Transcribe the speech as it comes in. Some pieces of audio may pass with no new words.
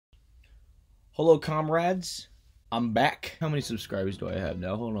Hello, comrades. I'm back. How many subscribers do I have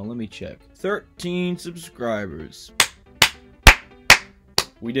now? Hold on, let me check. 13 subscribers.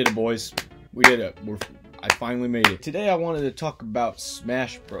 We did it, boys. We did it. I finally made it. Today I wanted to talk about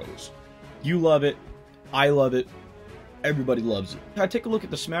Smash Bros. You love it. I love it. Everybody loves it. I take a look at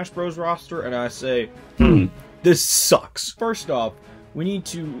the Smash Bros roster and I say, this sucks. First off, we need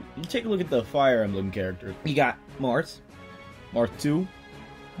to take a look at the Fire Emblem characters. You got Marth, Marth 2,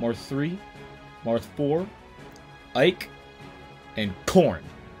 Marth 3, Marth 4, Ike, and Corrin.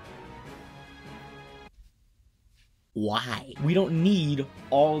 Why? We don't need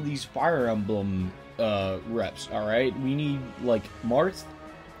all these Fire Emblem reps, alright? We need, like, Marth,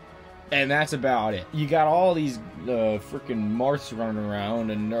 and that's about it. You got all these freaking Marths running around,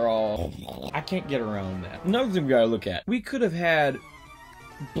 and they're all... I can't get around that. Another thing we gotta look at. We could have had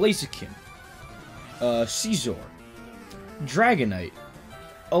Blaziken, Caesar, Dragonite,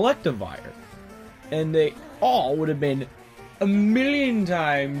 Electivire, and they all would have been a million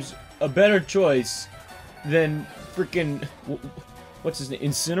times a better choice than freaking... what's his name?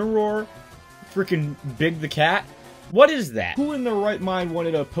 Incineroar? Freaking Big the Cat? What is that? Who in their right mind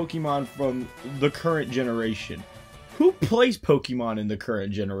wanted a Pokemon from the current generation? Who plays Pokemon in the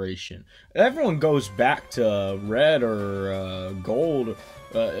current generation? Everyone goes back to Red or Gold,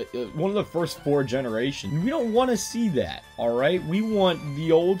 one of the first 4 generations. We don't want to see that, alright? We want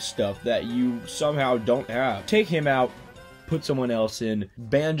the old stuff that you somehow don't have. Take him out, put someone else in.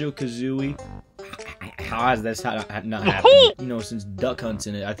 Banjo-Kazooie. How has this not happened? You know, since Duck Hunt's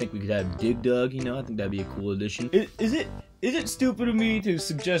in it, I think we could have Dig Dug, you know? I think that'd be a cool addition. Is it stupid of me to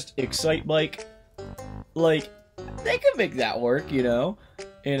suggest Excitebike? Like, they could make that work, you know?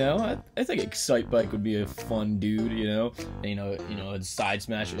 I think Excitebike would be a fun dude, you know? A side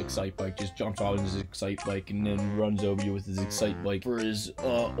smash of Excitebike, just jumps off his Excitebike and then runs over you with his Excitebike. For his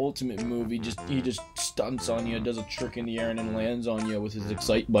ultimate move, he just stunts on you, does a trick in the air, and then lands on you with his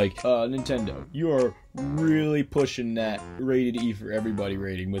Excitebike. Nintendo, you are really pushing that rated E for everybody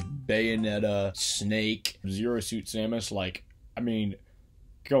rating with Bayonetta, Snake, Zero Suit Samus. Like, I mean,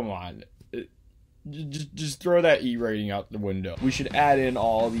 come on. Just throw that E rating out the window. We should add in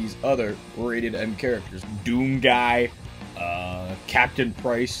all these other rated M characters. Doom Guy, Captain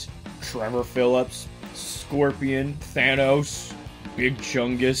Price, Trevor Phillips, Scorpion, Thanos, Big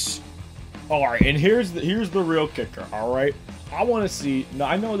Chungus. Alright, and here's the real kicker, alright? I want to see, now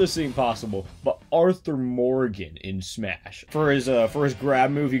I know this ain't possible, but Arthur Morgan in Smash. For his grab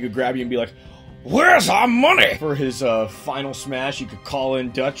move, he could grab you and be like, "Where's our money?" For his final smash, you could call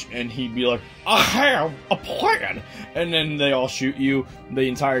in Dutch, and he'd be like, "I have a plan!" And then they all shoot you, the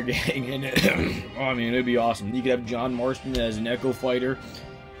entire gang, and I mean, it'd be awesome. You could have John Marston as an Echo Fighter.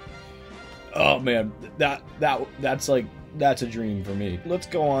 Oh man, that's a dream for me. Let's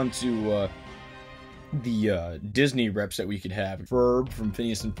go on to the Disney reps that we could have. Ferb from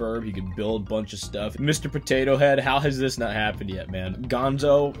Phineas and Ferb, he could build a bunch of stuff. Mr. Potato Head, how has this not happened yet, man?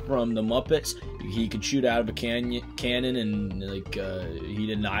 Gonzo from the Muppets, he could shoot out of a cannon and like he'd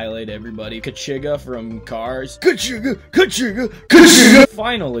annihilate everybody. Kachiga from Cars. Kachiga.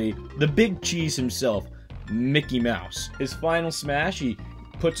 Finally, the big cheese himself, Mickey Mouse. His final smash, he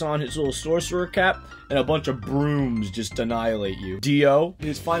puts on his little sorcerer cap, and a bunch of brooms just annihilate you. Dio,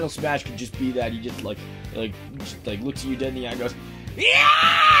 his final smash could just be that he just like looks at you dead in the eye and goes,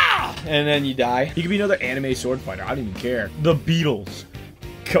 "Yeah!" And then you die. He could be another anime sword fighter. I don't even care. The Beatles.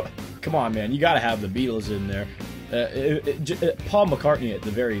 Come on, man. You gotta have the Beatles in there. Paul McCartney at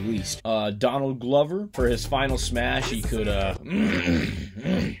the very least. Donald Glover, for his final smash, he could,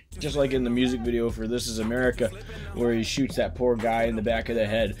 just like in the music video for This Is America, where he shoots that poor guy in the back of the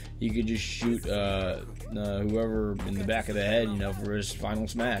head, he could just shoot, whoever in the back of the head, you know, for his final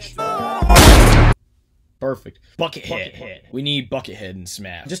smash. Perfect. Buckethead. We need Buckethead in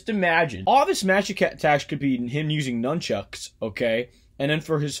Smash. Just imagine, all the smash attacks could be him using nunchucks, okay? And then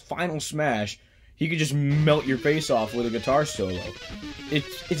for his final smash, he could just melt your face off with a guitar solo.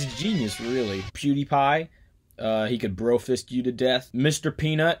 It's genius, really. PewDiePie, he could bro fist you to death. Mr.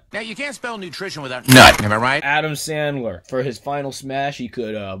 Peanut. Now, you can't spell nutrition without nut, am I right? Adam Sandler, for his final smash, he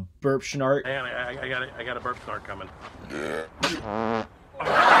could burp snart. Hang on, I got a burp snart coming.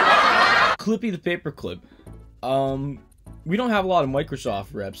 Clippy the Paperclip. We don't have a lot of Microsoft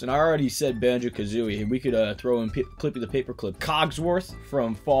reps, and I already said Banjo-Kazooie, and we could throw in Clippy the Paperclip. Cogsworth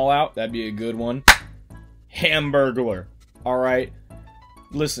from Fallout, that'd be a good one. Hamburglar. Alright.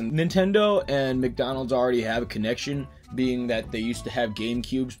 Listen, Nintendo and McDonald's already have a connection, being that they used to have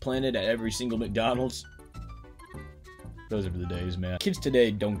GameCubes planted at every single McDonald's. Those are the days, man. Kids today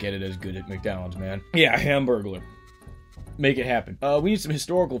don't get it as good at McDonald's, man. Yeah, Hamburglar. Make it happen. We need some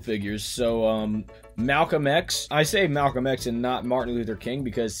historical figures. So, Malcolm X. I say Malcolm X and not Martin Luther King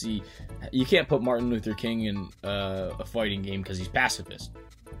because you can't put Martin Luther King in a fighting game because he's pacifist.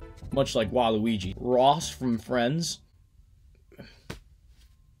 Much like Waluigi. Ross from Friends.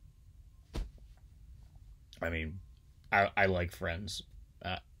 I mean, I like Friends.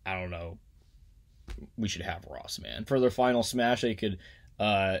 I don't know. We should have Ross, man. For their final smash, they could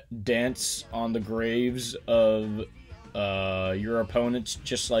dance on the graves of your opponents,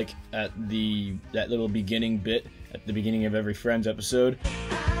 just like at that little beginning bit at the beginning of every Friends episode.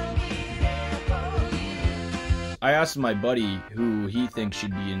 I asked my buddy who he thinks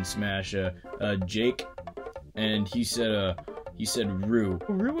should be in Smash, Jake, and he said Rue.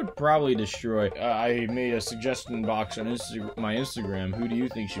 Rue would probably destroy. I made a suggestion box on my Instagram. Who do you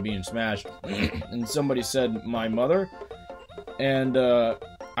think should be in Smash? And somebody said my mother, and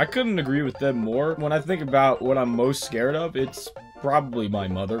I couldn't agree with them more. When I think about what I'm most scared of, it's probably my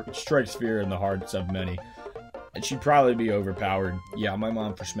mother. It strikes fear in the hearts of many. And she'd probably be overpowered. Yeah, my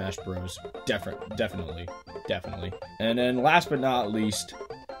mom for Smash Bros. Definitely. And then last but not least,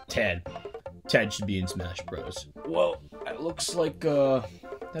 Ted. Ted should be in Smash Bros. Well, it looks like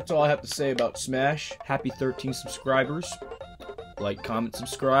that's all I have to say about Smash. Happy 13 subscribers. Like, comment,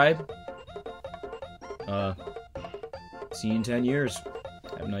 subscribe. See you in 10 years.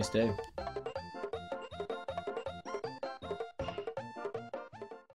 Have a nice day.